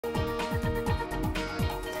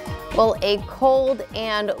Well, a cold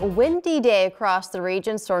and windy day across the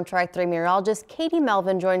region. Storm Track 3 meteorologist Katie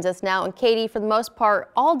Melvin joins us now. And Katie, for the most part,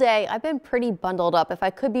 all day, I've been pretty bundled up. If I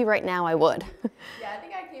could be right now, I would. Yeah, I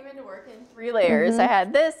think I came into work in 3 layers. I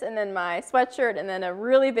had this and then my sweatshirt and then a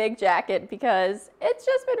really big jacket because it's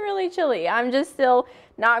just been really chilly. I'm just still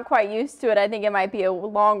not quite used to it. I think it might be a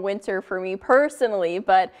long winter for me personally,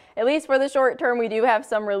 but at least for the short term, we do have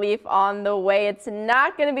some relief on the way. It's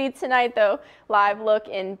not going to be tonight though. Live look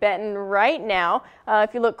in Benton right now.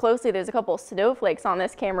 If you look closely, there's a couple snowflakes on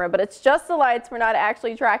this camera, but it's just the lights. We're not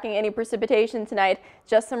actually tracking any precipitation tonight,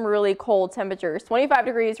 just some really cold temperatures. 25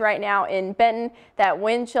 degrees right now in Benton. That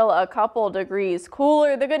wind chill a couple degrees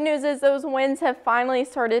cooler. The good news is those winds have finally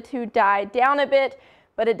started to die down a bit,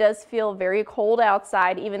 but it does feel very cold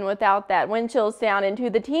outside even without that. Wind chills down into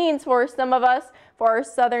the teens for some of us. For our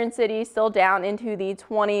southern cities, still down into the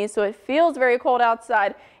 20s, so it feels very cold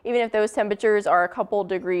outside even if those temperatures are a couple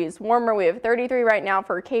degrees warmer. We have 33 right now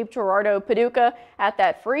for Cape Girardeau, Paducah at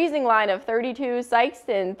that freezing line of 32,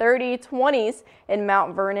 Sikeston 30, 20s in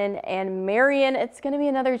Mount Vernon and Marion. It's going to be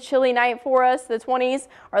another chilly night for us. The 20s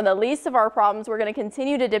are the least of our problems. We're going to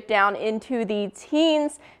continue to dip down into the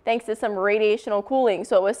teens thanks to some radiational cooling.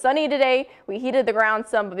 So it was sunny today. We heated the ground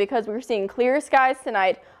some, but because we're seeing clear skies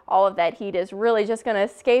tonight, all of that heat is really just going to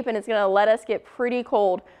escape, and it's going to let us get pretty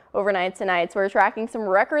cold overnight tonight. So we're tracking some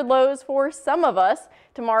record lows for some of us.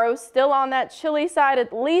 Tomorrow still on that chilly side.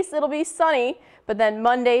 At least it'll be sunny, but then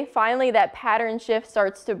Monday finally that pattern shift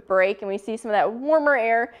starts to break and we see some of that warmer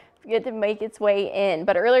air get to make its way in.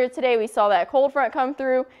 But earlier today we saw that cold front come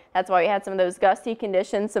through. That's why we had some of those gusty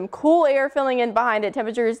conditions, some cool air filling in behind it.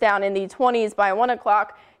 Temperatures down in the 20s by 1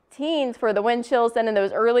 o'clock. Teens for the wind chills then in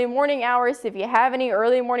those early morning hours. If you have any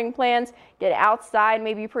early morning plans, get outside,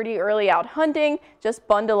 maybe pretty early out hunting, just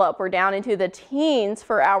bundle up. We're down into the teens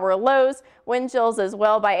for our lows. Wind chills as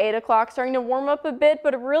well by 8 o'clock, starting to warm up a bit,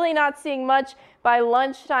 but really not seeing much by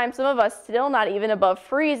lunchtime. Some of us still not even above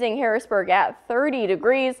freezing. Harrisburg at 30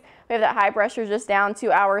 degrees. We have that high pressure just down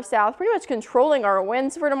to our south, pretty much controlling our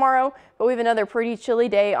winds for tomorrow, but we have another pretty chilly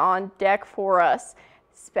day on deck for us,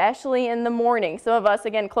 especially in the morning. Some of us,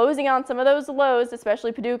 again, closing on some of those lows,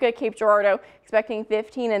 especially Paducah, Cape Girardeau, expecting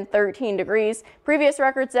 15 and 13 degrees. Previous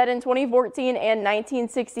records set in 2014 and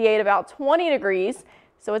 1968, about 20 degrees.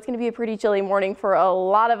 So it's going to be a pretty chilly morning for a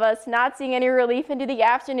lot of us. Not seeing any relief into the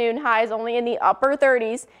afternoon. Highs only in the upper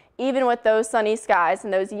 30s, even with those sunny skies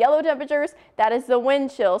and those yellow temperatures. That is the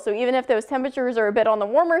wind chill. So even if those temperatures are a bit on the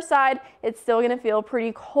warmer side, it's still going to feel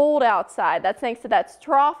pretty cold outside. That's thanks to that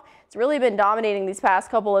trough. It's really been dominating these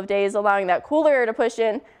past couple of days, allowing that cooler air to push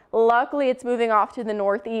in. Luckily, it's moving off to the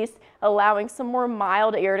northeast, allowing some more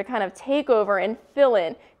mild air to kind of take over and fill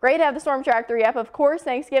in. Great to have the Storm Track 3 app. Of course,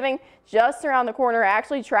 Thanksgiving just around the corner,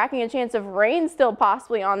 actually tracking a chance of rain still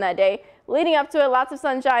possibly on that day. Leading up to it, lots of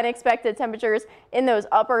sunshine expected, temperatures in those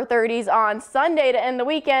upper 30s on Sunday to end the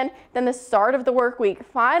weekend. Then the start of the work week,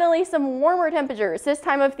 finally some warmer temperatures. This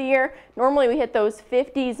time of the year, normally we hit those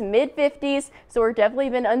 50s, mid 50s, so we're definitely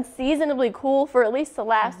been unseasonably cool for at least the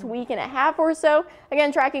last week and a half or so.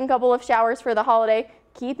 Again, tracking a couple of showers for the holiday,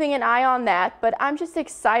 keeping an eye on that, but I'm just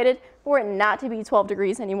excited for it not to be 12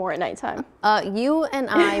 degrees anymore at nighttime. You and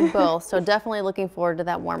I both, so definitely looking forward to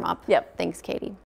that warm up. Yep. Thanks, Katie.